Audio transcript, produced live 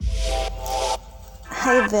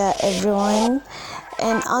Hi there everyone,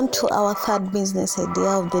 and on to our third business idea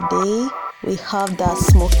of the day. We have the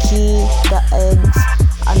smoky, the eggs,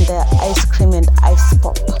 and the ice cream and ice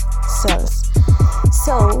pop sales.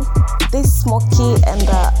 So this smoky and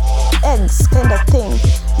the eggs kind of thing,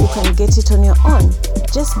 you can get it on your own.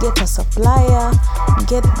 Just get a supplier,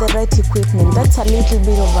 get the right equipment. That's a little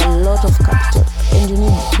bit of a lot of capital, and you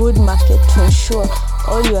need good market to ensure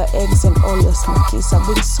all your eggs and all your smokies are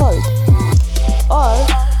being sold. Or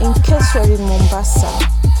in case you're in Mombasa,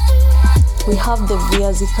 we have the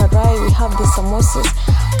viazi karai, we have the samosas,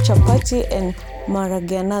 chapati and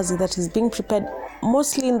maraganazi that is being prepared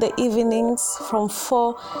mostly in the evenings from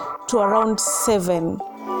 4 to around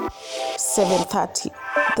 7:30.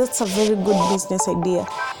 That's a very good business idea.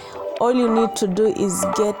 All you need to do is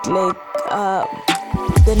get the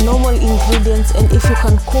normal ingredients, and if you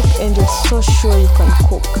can cook and you're so sure you can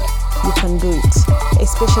cook, you can do it,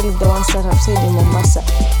 especially the ones that I've said in Mombasa.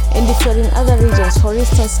 And if you're in other regions, for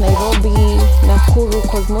instance Nairobi, Nakuru,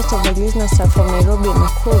 because most of my listeners are from Nairobi and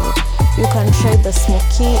Nakuru, you can try the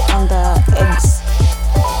smoky and the eggs,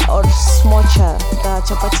 or smocha, the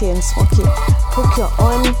chapati and smoky. Cook your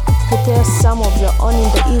own, prepare some of your own in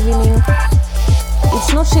the evening.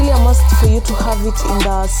 It's not really a must for you to have it in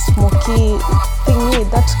the smoky thingy,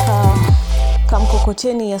 that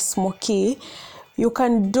kamkokoteni ya smoky. You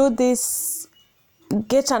can do this,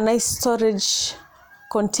 get a nice storage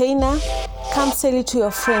container, come sell it to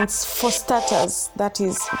your friends for starters, that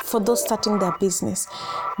is for those starting their business.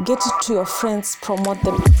 Get it to your friends, promote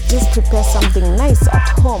them, just prepare something nice at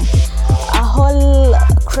home. A whole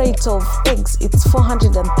crate of eggs, it's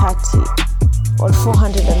 430 or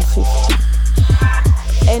 450.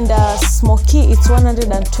 And smoky, it's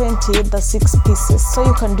 120, the 6 pieces. So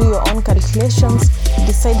you can do your own calculations,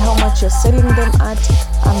 decide how much you're selling them at,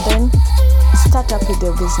 and then start up with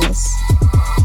your business.